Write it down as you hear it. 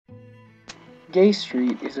Gay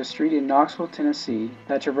Street is a street in Knoxville, Tennessee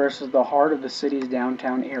that traverses the heart of the city's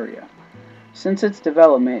downtown area. Since its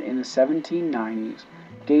development in the 1790s,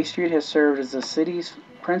 Gay Street has served as the city's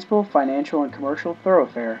principal financial and commercial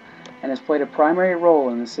thoroughfare and has played a primary role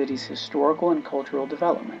in the city's historical and cultural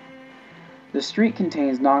development. The street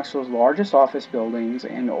contains Knoxville's largest office buildings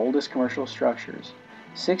and oldest commercial structures.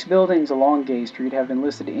 6 buildings along Gay Street have been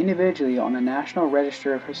listed individually on the National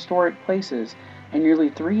Register of Historic Places, and nearly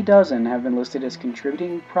 3 dozen have been listed as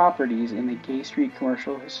contributing properties in the Gay Street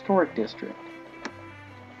Commercial Historic District.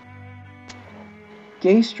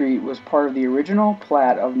 Gay Street was part of the original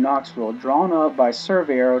plat of Knoxville drawn up by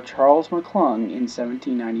surveyor Charles McClung in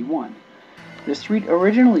 1791. The street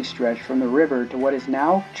originally stretched from the river to what is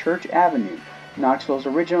now Church Avenue, Knoxville's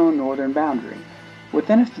original northern boundary.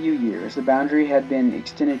 Within a few years, the boundary had been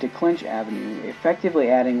extended to Clinch Avenue, effectively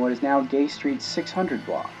adding what is now Gay Street's 600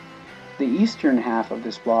 block. The eastern half of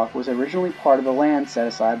this block was originally part of the land set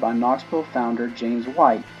aside by Knoxville founder James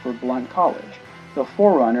White for Blount College, the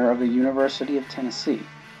forerunner of the University of Tennessee.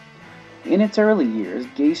 In its early years,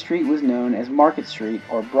 Gay Street was known as Market Street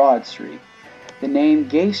or Broad Street. The name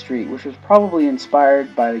Gay Street, which was probably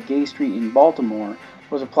inspired by the Gay Street in Baltimore,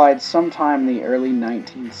 was applied sometime in the early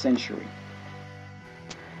 19th century.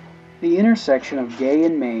 The intersection of Gay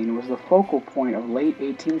and Main was the focal point of late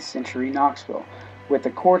 18th century Knoxville, with the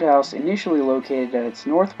courthouse initially located at its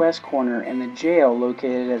northwest corner and the jail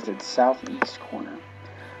located at its southeast corner.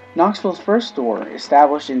 Knoxville's first store,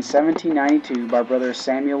 established in 1792 by brothers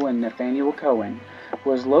Samuel and Nathaniel Cohen,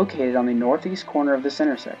 was located on the northeast corner of this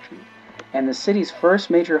intersection, and the city's first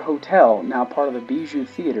major hotel, now part of the Bijou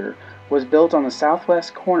Theater, was built on the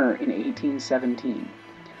southwest corner in 1817.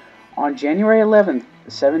 On January 11,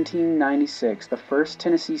 1796, the First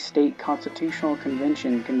Tennessee State Constitutional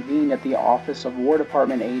Convention convened at the office of War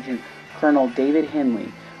Department agent Colonel David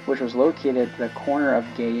Henley, which was located at the corner of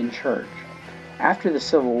Gay and Church. After the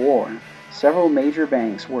Civil War, several major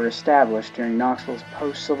banks were established during Knoxville's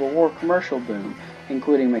post-Civil War commercial boom,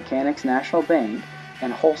 including Mechanics National Bank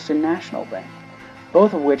and Holston National Bank,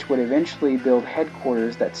 both of which would eventually build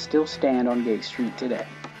headquarters that still stand on Gay Street today.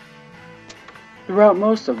 Throughout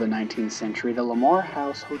most of the 19th century, the Lamar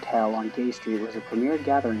House Hotel on Gay Street was a premier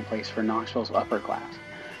gathering place for Knoxville's upper class.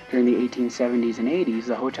 During the 1870s and 80s,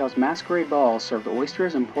 the hotel's masquerade balls served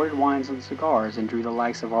oysters, imported wines, and cigars, and drew the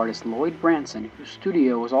likes of artist Lloyd Branson, whose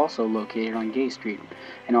studio was also located on Gay Street,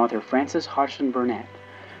 and author Francis Hodgson Burnett.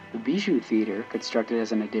 The Bijou Theater, constructed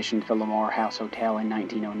as an addition to the Lamar House Hotel in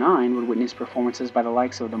 1909, would witness performances by the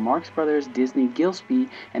likes of the Marx Brothers, Disney Gillespie,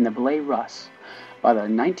 and the Blais Russ. By the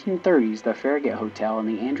 1930s, the Farragut Hotel and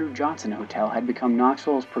the Andrew Johnson Hotel had become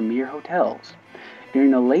Knoxville's premier hotels.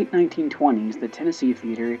 During the late 1920s, the Tennessee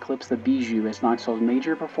Theater eclipsed the Bijou as Knoxville's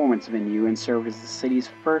major performance venue and served as the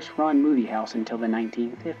city's first-run movie house until the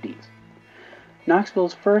 1950s.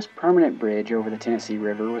 Knoxville's first permanent bridge over the Tennessee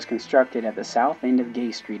River was constructed at the south end of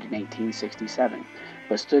Gay Street in 1867,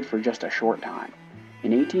 but stood for just a short time.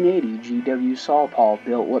 In 1880, G.W. Saul-Paul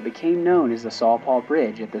built what became known as the Saul-Paul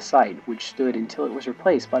Bridge at the site, which stood until it was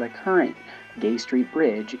replaced by the current Gay Street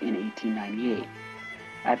Bridge in 1898.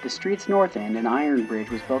 At the street's north end, an iron bridge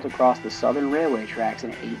was built across the Southern Railway tracks in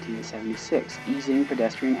 1876, easing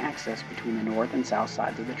pedestrian access between the north and south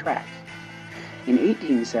sides of the tracks. In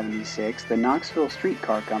 1876, the Knoxville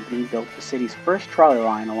Streetcar Company built the city's first trolley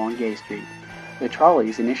line along Gay Street. The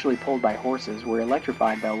trolleys, initially pulled by horses, were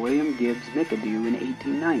electrified by William Gibbs McAdoo in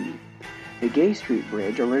 1890. The Gay Street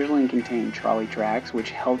Bridge originally contained trolley tracks, which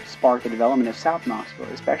helped spark the development of South Knoxville,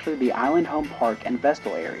 especially the Island Home Park and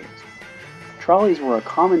Vestal areas. Trolleys were a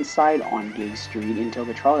common sight on Gay Street until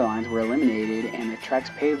the trolley lines were eliminated and the tracks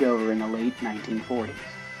paved over in the late 1940s.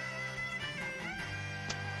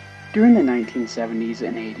 During the 1970s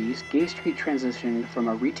and 80s, Gay Street transitioned from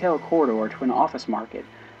a retail corridor to an office market,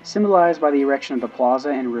 symbolized by the erection of the Plaza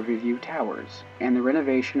and Riverview Towers, and the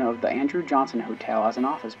renovation of the Andrew Johnson Hotel as an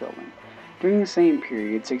office building. During the same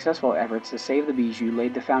period, successful efforts to save the Bijou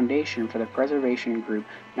laid the foundation for the preservation group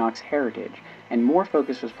Knox Heritage, and more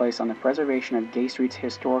focus was placed on the preservation of Gay Street's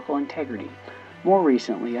historical integrity. More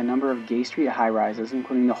recently, a number of Gay Street high-rises,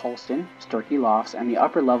 including the Holston, Sturkey Lofts, and the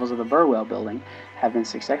upper levels of the Burwell Building, have been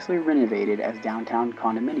successfully renovated as downtown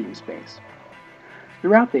condominium space.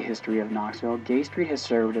 Throughout the history of Knoxville, Gay Street has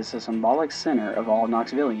served as a symbolic center of all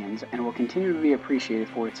Knoxvillians and will continue to be appreciated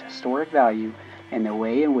for its historic value and the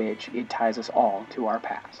way in which it ties us all to our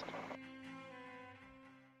past.